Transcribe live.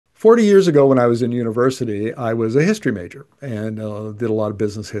40 years ago, when I was in university, I was a history major and did a lot of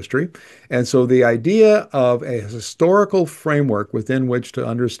business history. And so the idea of a historical framework within which to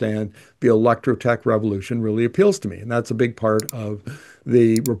understand the Electrotech Revolution really appeals to me. And that's a big part of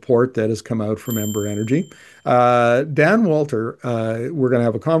the report that has come out from Ember Energy. Daan Walter, we're going to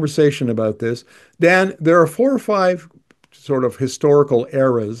have a conversation about this. Dan, there are four or five sort of historical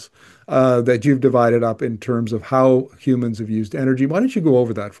eras that you've divided up in terms of how humans have used energy. Why don't you go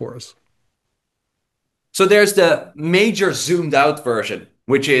over that for us? So there's the major zoomed out version,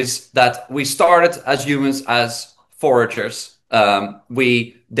 which is that we started as humans as foragers.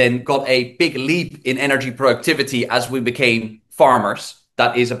 We then got a big leap in energy productivity as we became farmers.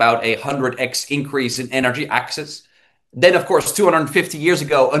 That is about a 100x increase in energy access. Then, of course, 250 years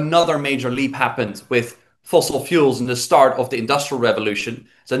ago, another major leap happened with fossil fuels in the start of the Industrial Revolution.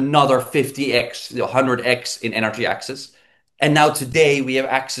 It's another 50x, 100x in energy access. And now today we have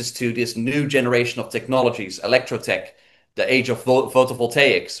access to this new generation of technologies, Electrotech, the age of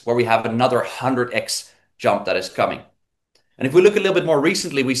photovoltaics, where we have another 100x jump that is coming. And if we look a little bit more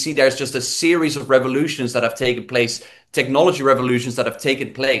recently, we see there's just a series of revolutions that have taken place, technology revolutions that have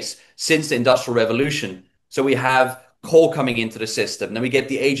taken place since the Industrial Revolution. So we have coal coming into the system. Then we get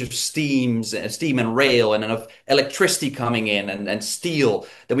the age of steam and rail, and then of electricity coming in and steel.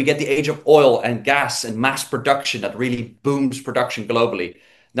 Then we get the age of oil and gas and mass production that really booms production globally.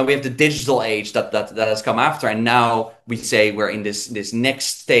 Now we have the digital age that has come after, and now we say we're in this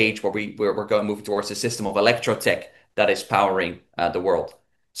next stage where we're going to move towards a system of electrotech that is powering the world.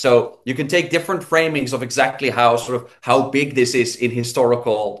 So you can take different framings of exactly how big this is in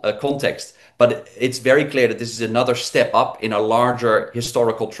historical context, but it's very clear that this is another step up in a larger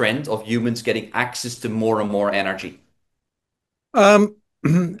historical trend of humans getting access to more and more energy. Um,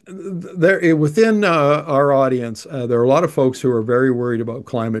 there within our audience, there are a lot of folks who are very worried about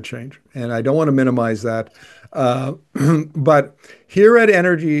climate change, and I don't want to minimize that. Uh, but here at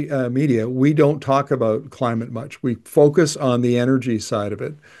Energy Media, we don't talk about climate much. We focus on the energy side of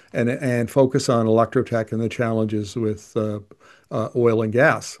it, and focus on electrotech and the challenges with oil and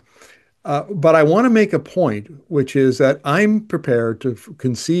gas. But I want to make a point, which is that I'm prepared to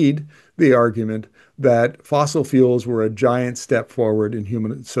concede the argument that fossil fuels were a giant step forward in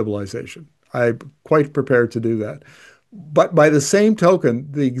human civilization. I'm quite prepared to do that. But by the same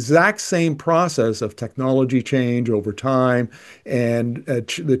token, the exact same process of technology change over time and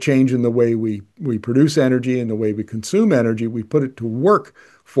the change in the way we produce energy and the way we consume energy, we put it to work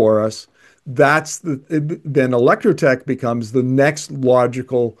for us. Then electrotech becomes the next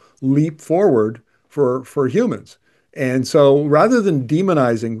logical leap forward for humans. And so rather than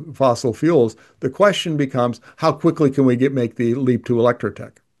demonizing fossil fuels, the question becomes how quickly can we make the leap to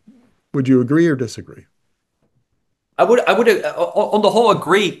electrotech? Would you agree or disagree? I would, on the whole,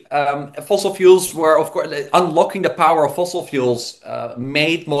 agree. Fossil fuels were, of course, unlocking the power of fossil fuels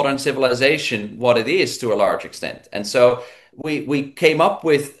made modern civilization what it is to a large extent. And so we came up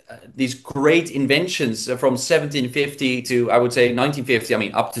with these great inventions from 1750 to, I would say, 1950. I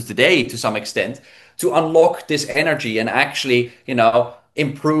mean, up to today to some extent, to unlock this energy and actually,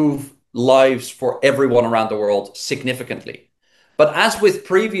 improve lives for everyone around the world significantly. But as with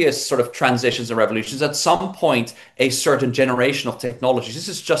previous sort of transitions and revolutions, at some point, a certain generation of technologies, this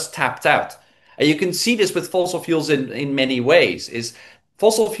is just tapped out. And you can see this with fossil fuels in many ways. Is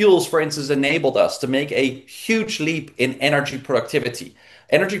fossil fuels, for instance, enabled us to make a huge leap in energy productivity.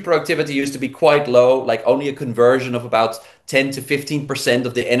 Energy productivity used to be quite low, like only a conversion of about 10 to 15%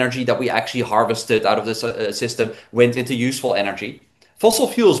 of the energy that we actually harvested out of this system went into useful energy. Fossil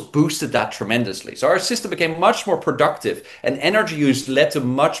fuels boosted that tremendously. So our system became much more productive, and energy use led to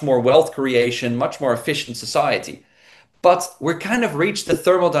much more wealth creation, much more efficient society. But we're kind of reached the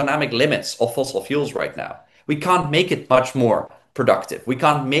thermodynamic limits of fossil fuels right now. We can't make it much more productive. We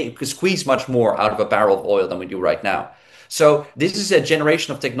can't squeeze much more out of a barrel of oil than we do right now. So this is a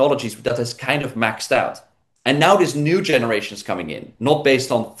generation of technologies that has kind of maxed out. And now this new generation is coming in, not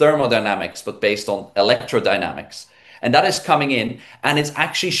based on thermodynamics, but based on electrodynamics. And that is coming in, and it's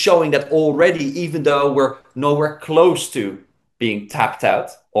actually showing that already, even though we're nowhere close to being tapped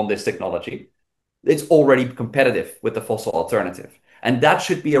out on this technology, it's already competitive with the fossil alternative. And that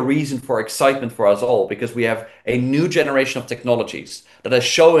should be a reason for excitement for us all, because we have a new generation of technologies that is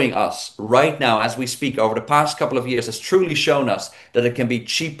showing us right now, as we speak, over the past couple of years, has truly shown us that it can be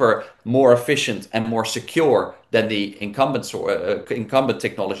cheaper, more efficient, and more secure than the incumbent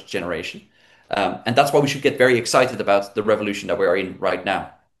technology generation. And that's why we should get very excited about the revolution that we're in right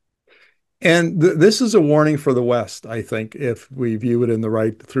now. And this is a warning for the West, I think, if we view it in the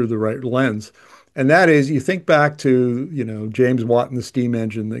right through the right lens. And that is, you think back to, James Watt and the steam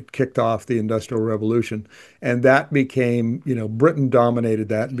engine that kicked off the Industrial Revolution, and that became, Britain dominated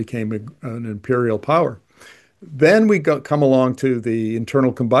that and became an imperial power. Then come along to the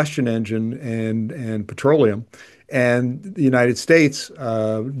internal combustion engine and petroleum, and the United States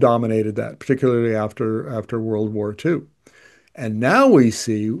dominated that, particularly after World War II. And now we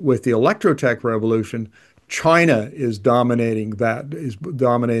see with the Electrotech Revolution, China is dominating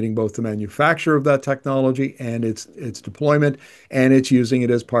both the manufacture of that technology and its deployment, and it's using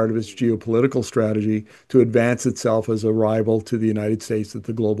it as part of its geopolitical strategy to advance itself as a rival to the United States at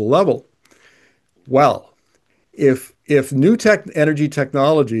the global level. Well, if new energy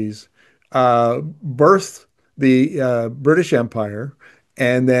technologies birthed the British Empire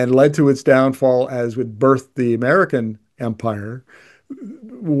and then led to its downfall as it birthed the American Empire,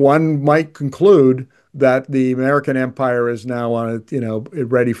 one might conclude that the American empire is now on it,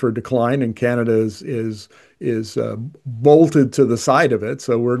 ready for decline, and Canada is bolted to the side of it.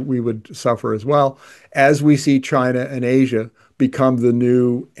 So we would suffer as well as we see China and Asia become the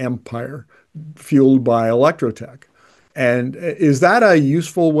new empire fueled by Electrotech. And is that a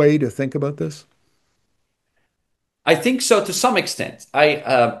useful way to think about this? I think so to some extent.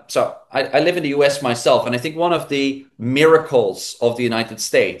 I live in the US myself, and I think one of the miracles of the United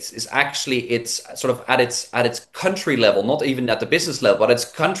States is actually its sort of at its country level, not even at the business level, but at its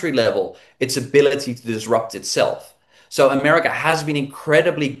country level, its ability to disrupt itself. So America has been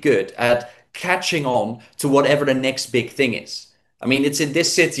incredibly good at catching on to whatever the next big thing is. I mean, it's in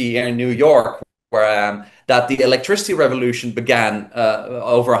this city here in New York where that the electricity revolution began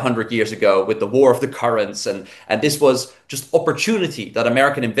over 100 years ago with the war of the currents, and this was just opportunity that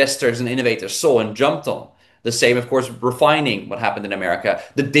American investors and innovators saw and jumped on. The same, of course, refining what happened in America.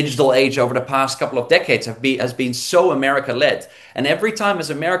 The digital age over the past couple of decades has been so America led, and every time as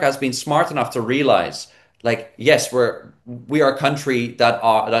America has been smart enough to realize, like, yes, we are a country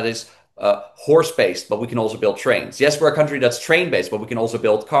that is horse based, but we can also build trains. Yes, we're a country that's train based, but we can also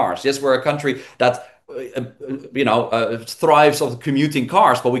build cars. Yes, we're a country that thrives on commuting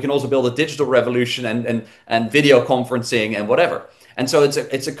cars, but we can also build a digital revolution and video conferencing and whatever. And so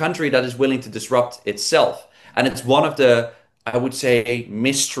it's a country that is willing to disrupt itself, and it's one of the, I would say,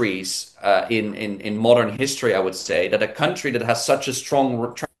 mysteries in modern history. I would say that a country that has such a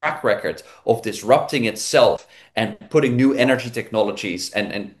strong track record of disrupting itself and putting new energy technologies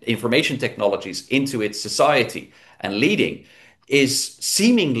and information technologies into its society and leading is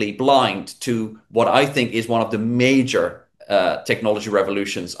seemingly blind to what I think is one of the major technology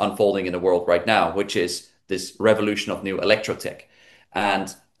revolutions unfolding in the world right now, which is this revolution of new electrotech.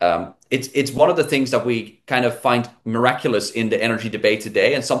 And it's one of the things that we kind of find miraculous in the energy debate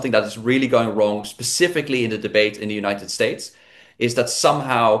today, and something that is really going wrong, specifically in the debate in the United States, is that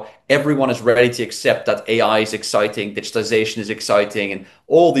somehow everyone is ready to accept that AI is exciting, digitization is exciting, and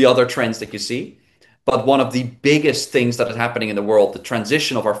all the other trends that you see. But one of the biggest things that is happening in the world, the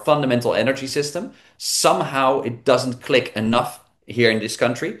transition of our fundamental energy system, somehow it doesn't click enough here in this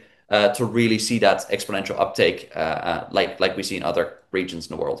country to really see that exponential uptake like we see in other regions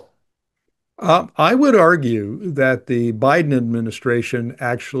in the world. I would argue that the Biden administration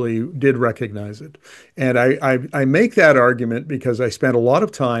actually did recognize it. And I make that argument because I spent a lot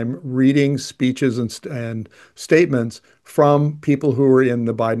of time reading speeches and statements from people who were in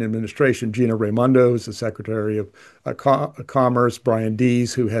the Biden administration. Gina Raimondo is the Secretary of Commerce, Brian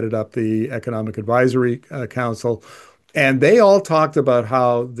Dees, who headed up the Economic Advisory Council. And they all talked about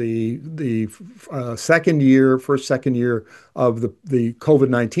how the first second year of the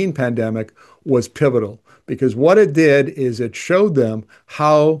COVID-19 pandemic was pivotal, because what it did is it showed them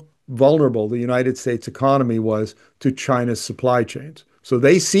how vulnerable the United States economy was to China's supply chains. So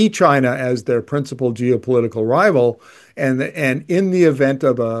they see China as their principal geopolitical rival, and in the event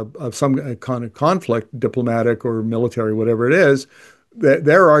of some kind of conflict, diplomatic or military, whatever it is,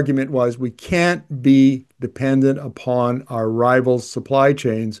 their argument was we can't be dependent upon our rivals' supply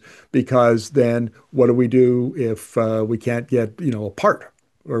chains, because then what do we do if we can't get, a part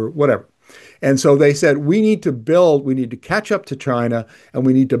or whatever? And so they said, we need to catch up to China, and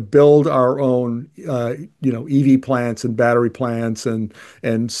we need to build our own, EV plants and battery plants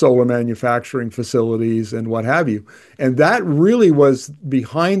and solar manufacturing facilities and what have you. And that really was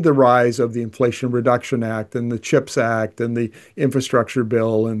behind the rise of the Inflation Reduction Act and the CHIPS Act and the infrastructure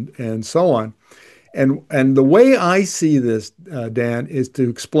bill and so on. And the way I see this, Dan, is to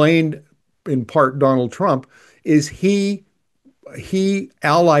explain in part Donald Trump, is he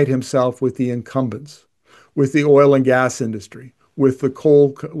allied himself with the incumbents, with the oil and gas industry, with the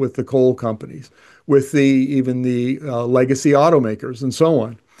coal companies, with even the legacy automakers, and so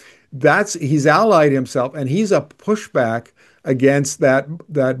on. That's he's allied himself, and he's a pushback against that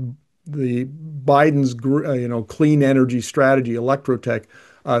the Biden's clean energy strategy, Electrotech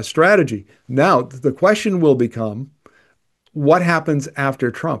strategy. Now the question will become, what happens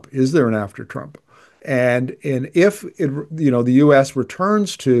after Trump? Is there an after Trump? And if the U.S.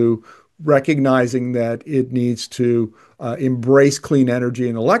 returns to recognizing that it needs to embrace clean energy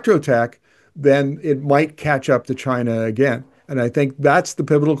and electrotech, then it might catch up to China again. And I think that's the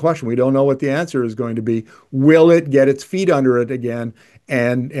pivotal question. We don't know what the answer is going to be. Will it get its feet under it again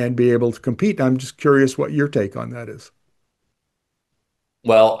and be able to compete? I'm just curious what your take on that is.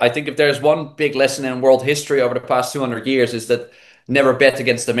 Well, I think if there's one big lesson in world history over the past 200 years is that never bet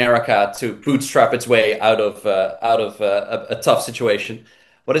against America to bootstrap its way out of a tough situation.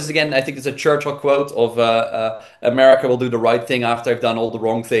 What is it again? I think it's a Churchill quote of America will do the right thing after they've done all the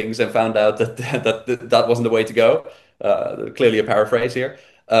wrong things and found out that that wasn't the way to go. Clearly a paraphrase here.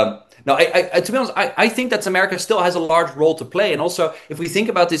 No, to be honest, I think that America still has a large role to play. And also, if we think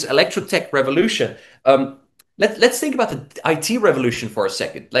about this electrotech revolution, let's think about the IT revolution for a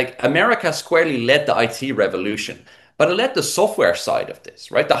second. Like America squarely led the IT revolution, but it led the software side of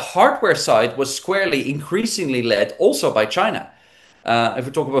this, right? The hardware side was squarely increasingly led also by China. If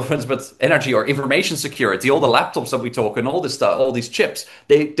we talk about, for instance, energy or information security, all the laptops that we talk and all this stuff, all these chips,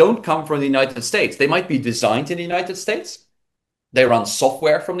 they don't come from the United States. They might be designed in the United States, they run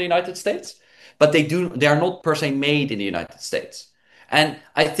software from the United States, but they are not per se made in the United States. And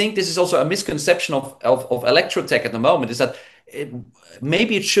I think this is also a misconception of electrotech at the moment is that it,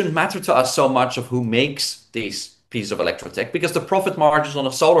 maybe it shouldn't matter to us so much of who makes these pieces of electrotech because the profit margins on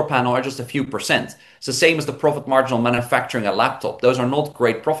a solar panel are just a few percent. It's the same as the profit margin on manufacturing a laptop. Those are not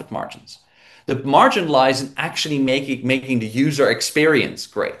great profit margins. The margin lies in actually making the user experience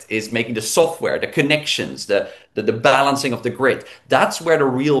great, is making the software, the connections, the balancing of the grid. That's where the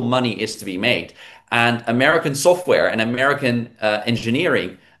real money is to be made. And American software and American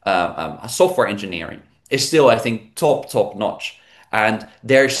engineering, software engineering, is still, I think, top notch. And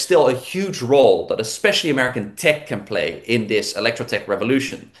there's still a huge role that especially American tech can play in this electrotech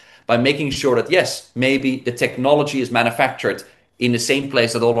revolution by making sure that, yes, maybe the technology is manufactured in the same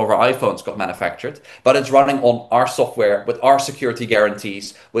place that all of our iPhones got manufactured, but it's running on our software with our security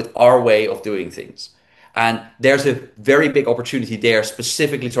guarantees, with our way of doing things. And there's a very big opportunity there,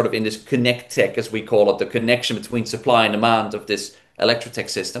 specifically sort of in this connect tech, as we call it, the connection between supply and demand of this electrotech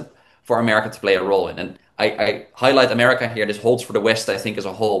system for America to play a role in. And I highlight America here. This holds for the West, I think, as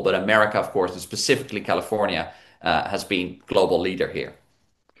a whole, but America, of course, and specifically California, has been global leader here.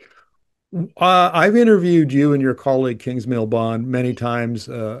 I've interviewed you and your colleague Kingsmill Bond many times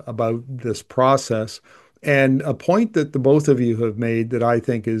about this process. And a point that the both of you have made that I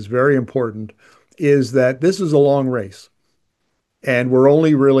think is very important is that this is a long race. And we're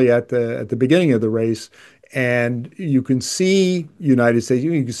only really at the beginning of the race. And you can see United States,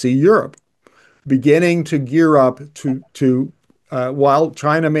 you can see Europe beginning to gear up to while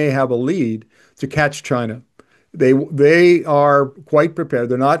China may have a lead, to catch China. They are quite prepared.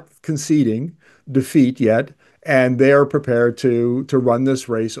 They're not conceding defeat yet, and they are prepared to run this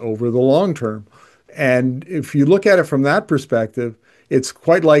race over the long term. And if you look at it from that perspective, it's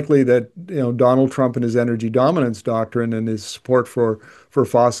quite likely that Donald Trump and his energy dominance doctrine and his support for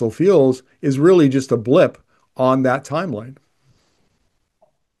fossil fuels is really just a blip on that timeline.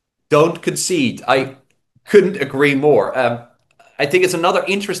 Don't concede. I couldn't agree more. I think it's another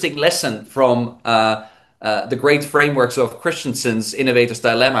interesting lesson from the great frameworks of Christensen's Innovator's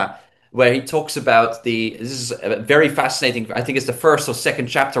Dilemma, where he talks about this is a very fascinating, I think it's the first or second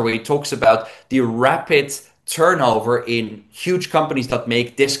chapter where he talks about the rapid turnover in huge companies that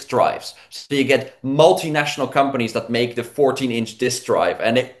make disk drives. So you get multinational companies that make the 14-inch disk drive,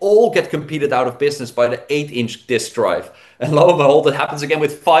 and they all get competed out of business by the 8-inch disk drive. And lo and behold, it happens again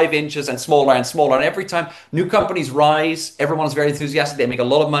with 5 inches and smaller and smaller. And every time new companies rise, everyone's very enthusiastic, they make a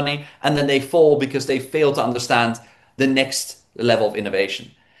lot of money, and then they fall because they fail to understand the next level of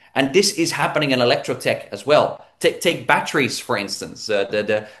innovation. And this is happening in electrotech as well. Take batteries, for instance,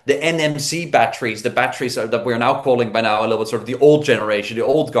 the NMC batteries, the batteries that we're now calling by now a little bit sort of the old generation, the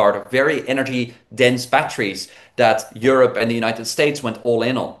old guard of very energy dense batteries that Europe and the United States went all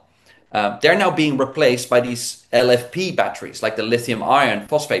in on. They're now being replaced by these LFP batteries, like the lithium iron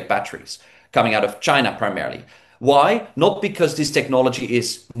phosphate batteries coming out of China primarily. Why? Not because this technology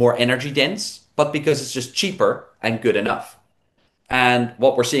is more energy dense, but because it's just cheaper and good enough. And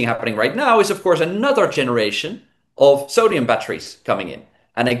what we're seeing happening right now is, of course, another generation of sodium batteries coming in.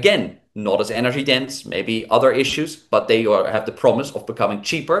 And again, not as energy dense, maybe other issues, but they have the promise of becoming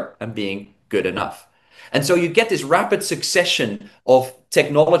cheaper and being good enough. And so you get this rapid succession of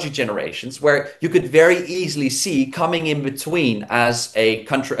technology generations where you could very easily see coming in between as a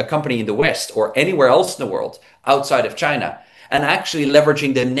company in the West or anywhere else in the world outside of China, and actually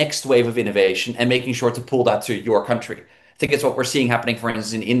leveraging the next wave of innovation and making sure to pull that to your country. I think it's what we're seeing happening, for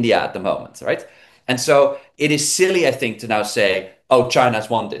instance, in India at the moment, right? And so it is silly, I think, to now say, oh, China's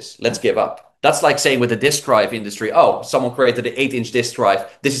won this. Let's give up. That's like saying with the disk drive industry, oh, someone created an 8-inch disk drive.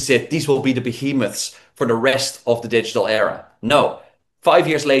 This is it. These will be the behemoths for the rest of the digital era. No. 5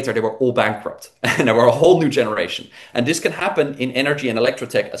 years later, they were all bankrupt and there were a whole new generation. And this can happen in energy and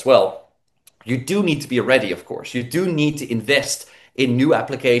electrotech as well. You do need to be ready, of course. You do need to invest in new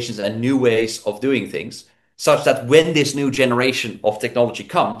applications and new ways of doing things, such that when this new generation of technology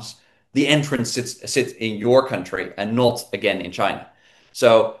comes, the entrance sits in your country and not again in China.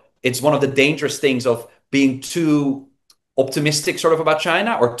 So it's one of the dangerous things of being too optimistic sort of about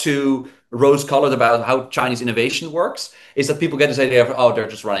China or too rose-colored about how Chinese innovation works, is that people get this idea of, oh, they're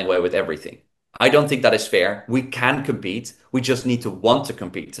just running away with everything. I don't think that is fair. We can compete. We just need to want to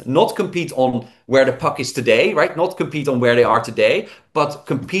compete. Not compete on where the puck is today, right? Not compete on where they are today, but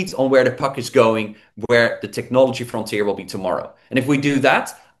compete on where the puck is going, where the technology frontier will be tomorrow. And if we do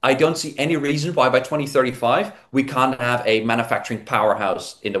that, I don't see any reason why by 2035 we can't have a manufacturing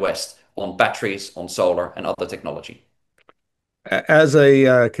powerhouse in the West on batteries, on solar, and other technology. As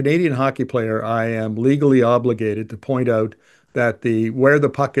a Canadian hockey player, I am legally obligated to point out that the where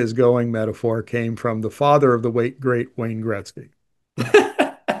the puck is going metaphor came from the father of the great Wayne Gretzky.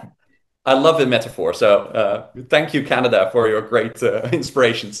 I love the metaphor. So thank you, Canada, for your great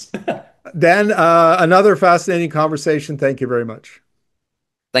inspirations. Dan, another fascinating conversation. Thank you very much.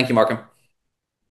 Thank you, Markham.